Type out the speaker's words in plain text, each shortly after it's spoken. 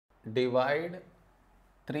Divide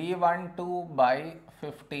 312 by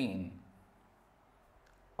 15.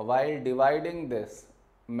 While dividing this,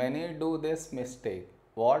 many do this mistake.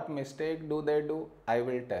 What mistake do they do? I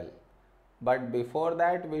will tell. But before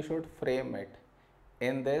that, we should frame it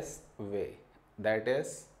in this way. That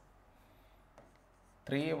is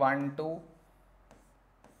 312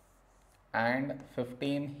 and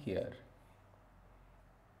 15 here.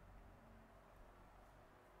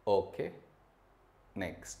 Okay.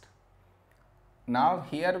 Next. Now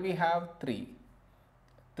here we have 3.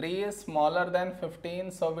 3 is smaller than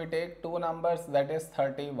 15, so we take two numbers, that is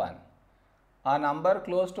 31. A number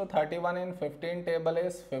close to 31 in 15 table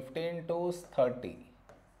is 15 2's 30.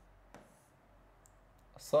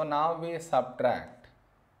 So now we subtract.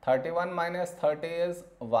 31 minus 30 is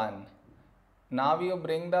 1. Now you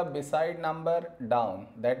bring the beside number down,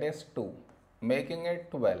 that is 2, making it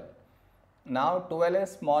 12. Now 12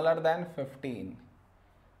 is smaller than 15.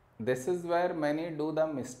 This is where many do the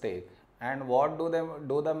mistake. And what do they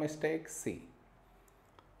do the mistake? See.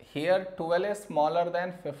 Here 12 is smaller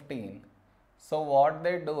than 15. So what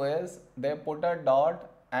they do is they put a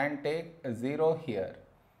dot and take 0 here,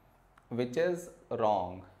 which is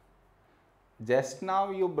wrong. Just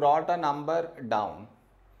now you brought a number down.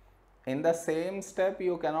 In the same step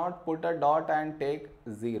you cannot put a dot and take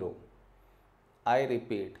 0. I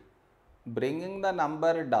repeat, bringing the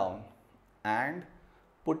number down and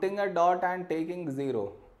putting a dot and taking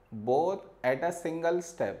 0 both at a single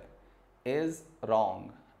step is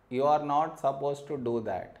wrong. You are not supposed to do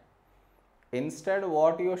that. Instead,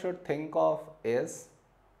 what you should think of is,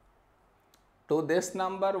 to this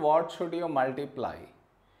number what should you multiply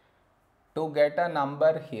to get a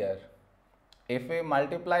number here? If we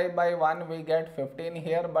multiply by 1, we get 15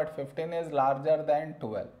 here, but 15 is larger than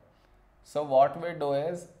 12. So what we do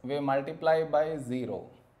is we multiply by 0.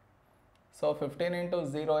 So 15 into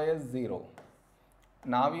 0 is 0.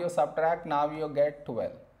 Now you subtract, now you get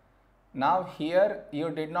 12. Now here you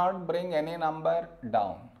did not bring any number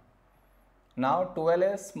down. Now 12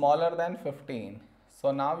 is smaller than 15.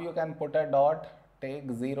 So now you can put a dot,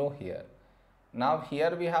 take 0 here. Now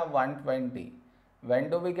here we have 120. When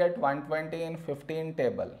do we get 120 in 15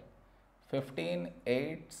 table? 15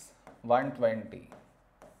 8's 120.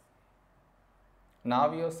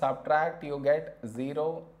 Now you subtract, you get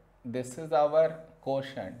 0. This is our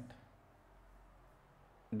quotient.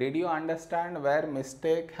 Did you understand where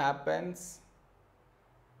mistake happens?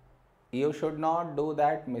 You should not do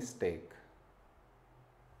that mistake.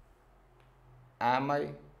 Am I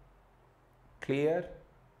clear?